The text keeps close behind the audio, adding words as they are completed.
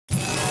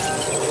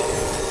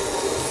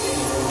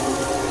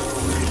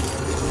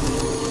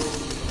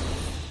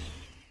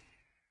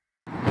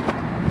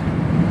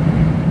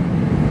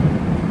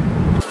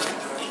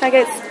Hi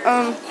guys,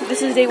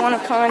 this is day 1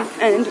 of con,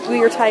 and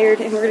we are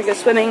tired, and we're gonna go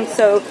swimming,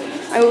 so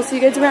I will see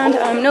you guys around.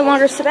 No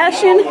longer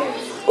Sebastian,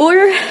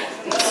 or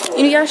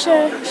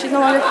Inuyasha, she's no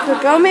longer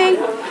Kagome,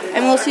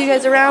 and we'll see you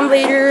guys around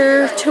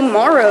later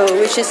tomorrow,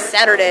 which is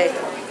Saturday.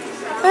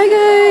 Bye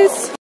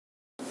guys!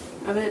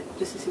 I bet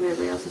just to see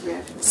everybody else's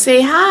reaction.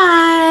 Say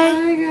hi!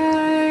 Hi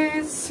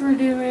guys! We're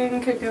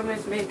doing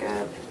Kagome's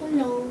makeup.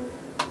 Hello.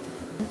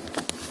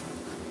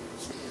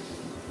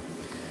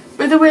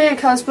 By the way,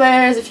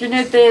 cosplayers, if you're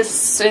new to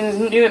this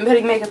and new at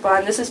putting makeup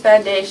on, this is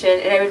foundation,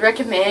 and I would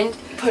recommend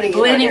putting it on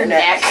blending your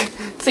neck,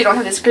 so you don't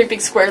have this creeping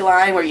square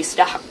line where you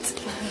stopped.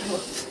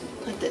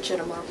 Like that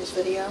Jenna Marbles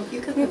video.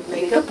 You could put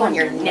makeup on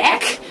your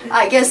neck?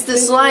 I guess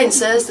this line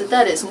says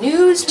that is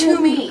news to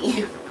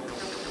me.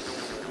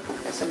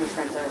 That's some of my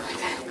friends are like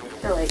that.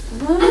 They're like,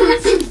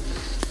 what?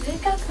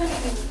 Makeup on your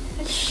neck.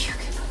 You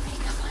could put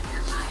makeup on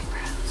your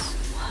eyebrows.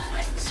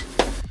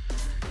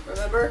 What?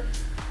 Remember?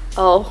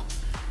 Oh.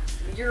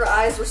 Your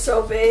eyes were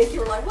so big,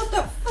 you were like, what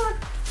the fuck?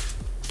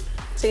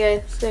 So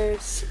guys,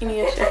 there's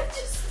Inuyasha. I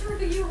just threw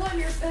you on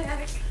your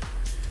back.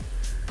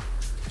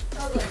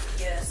 I was like,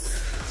 yes.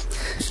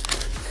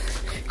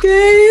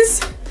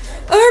 Guys,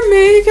 our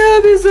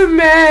makeup is a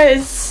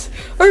mess.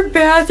 Our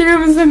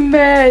bathroom is a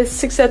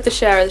mess. Except the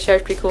shower. The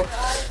shower's pretty cool.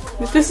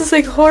 But this is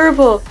like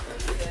horrible.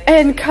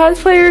 And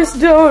cosplayers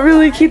don't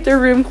really keep their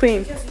room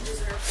clean.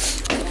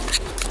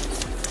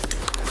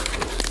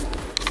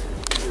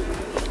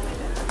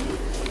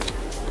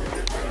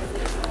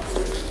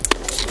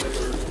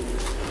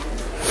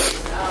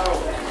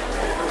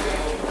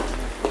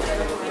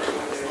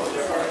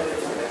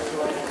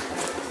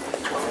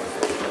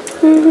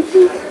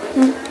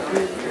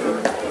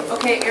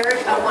 Okay,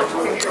 Eric, I want to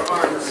fix your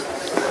arms.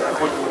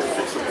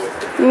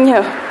 No,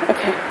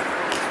 okay.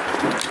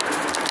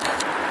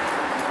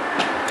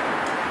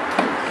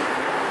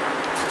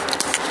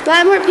 A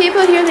lot more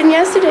people here than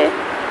yesterday.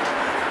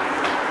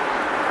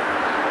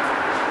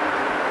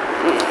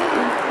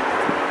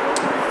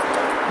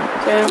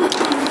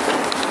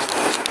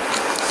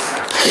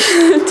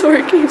 The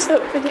door keeps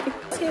opening.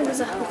 It was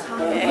a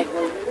Hokage.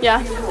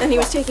 Yeah. And he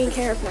was taking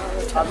care of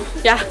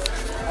Naruto. Yeah.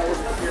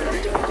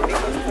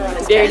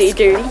 Dirty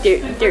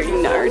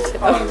Naruto.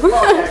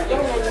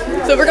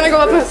 So we're gonna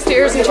go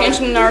upstairs and change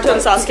to Naruto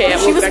and Sasuke.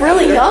 And She was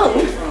really young.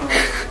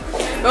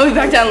 We'll be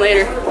back down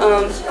later.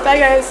 Bye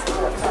guys.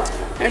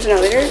 There's an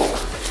elevator.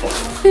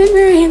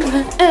 In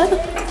the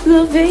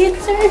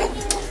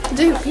elevator.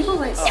 Dude, people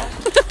like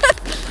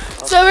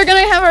So we're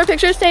gonna have our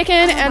pictures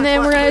taken, and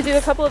then we're gonna do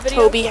a couple of videos.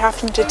 Toby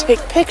having to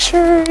take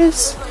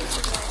pictures.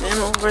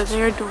 Them over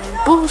there doing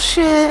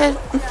bullshit.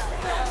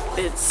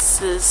 This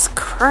is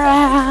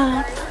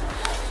crap.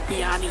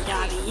 Yada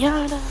yada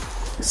yada.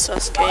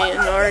 Sasuke and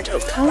Naruto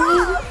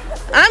coming.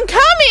 I'm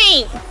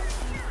coming!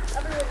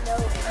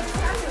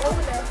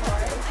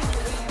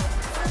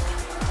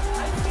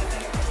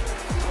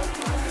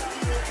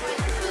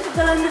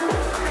 Done.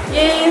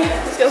 Yay.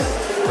 Let's go.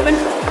 Open.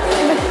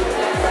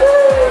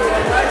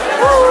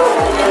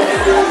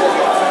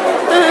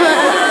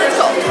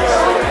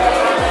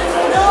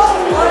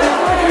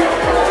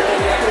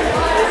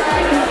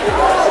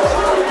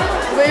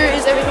 Where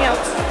is everything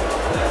else?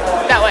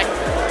 That way.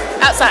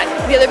 Outside.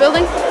 The other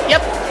building?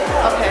 Yep.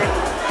 Okay.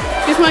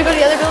 You just want to go to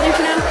the other building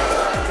for now?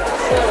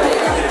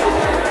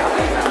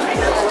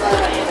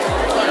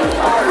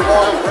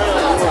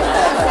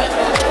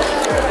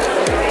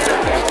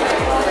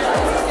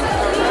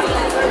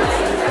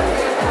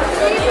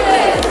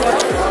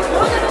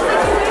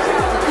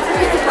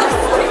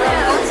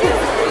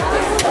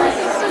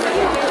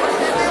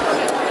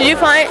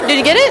 Did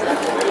you get it?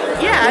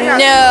 yeah, I got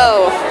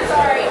No.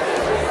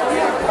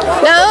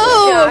 No.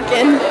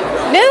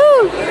 No.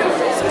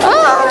 Oh.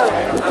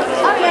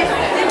 Okay,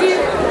 thank you.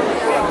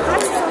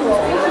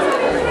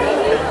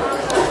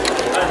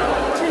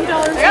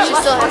 She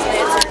still has an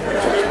answer.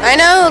 I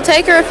know. It'll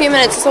take her a few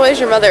minutes. It's always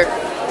your mother.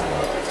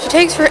 She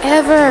takes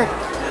forever.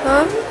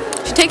 Huh?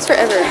 She takes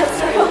forever.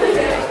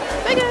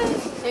 Bye guys.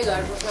 Hey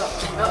guys, what's up?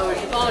 Uh-oh,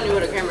 she's following you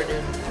with a camera,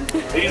 dude.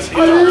 He's a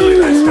really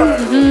nice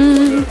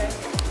guy.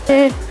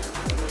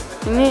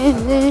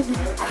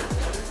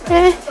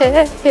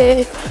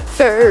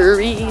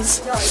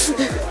 Furries.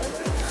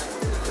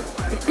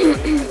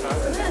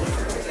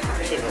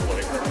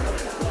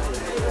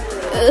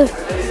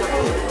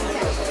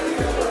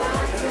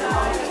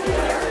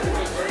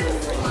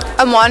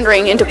 I'm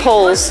wandering into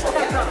poles.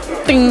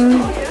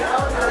 Ding.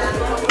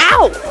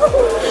 Ow!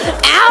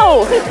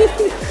 Ow!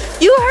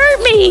 You hurt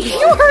me!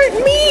 You hurt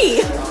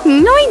me!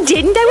 No, I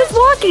didn't. I was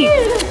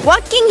walking.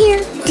 Walking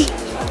here.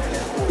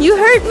 You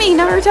hurt me,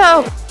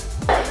 Naruto.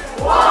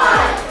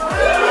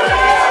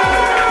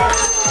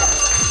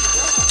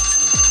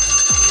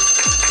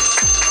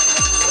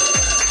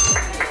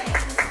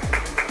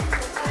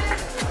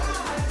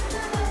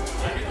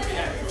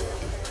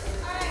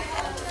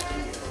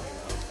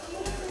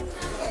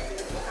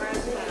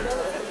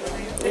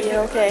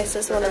 Yeah, okay, so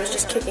this one that was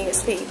just kicking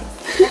his feet.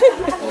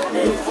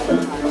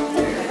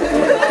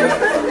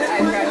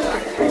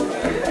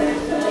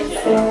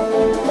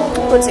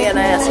 What's Anna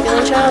ass?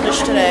 Feeling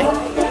childish today?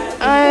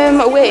 I'm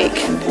awake.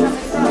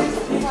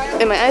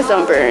 And my eyes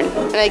don't burn.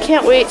 And I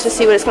can't wait to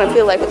see what it's going to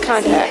feel like with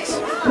contacts.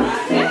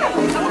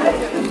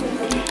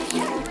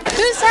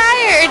 Who's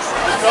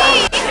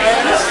tired?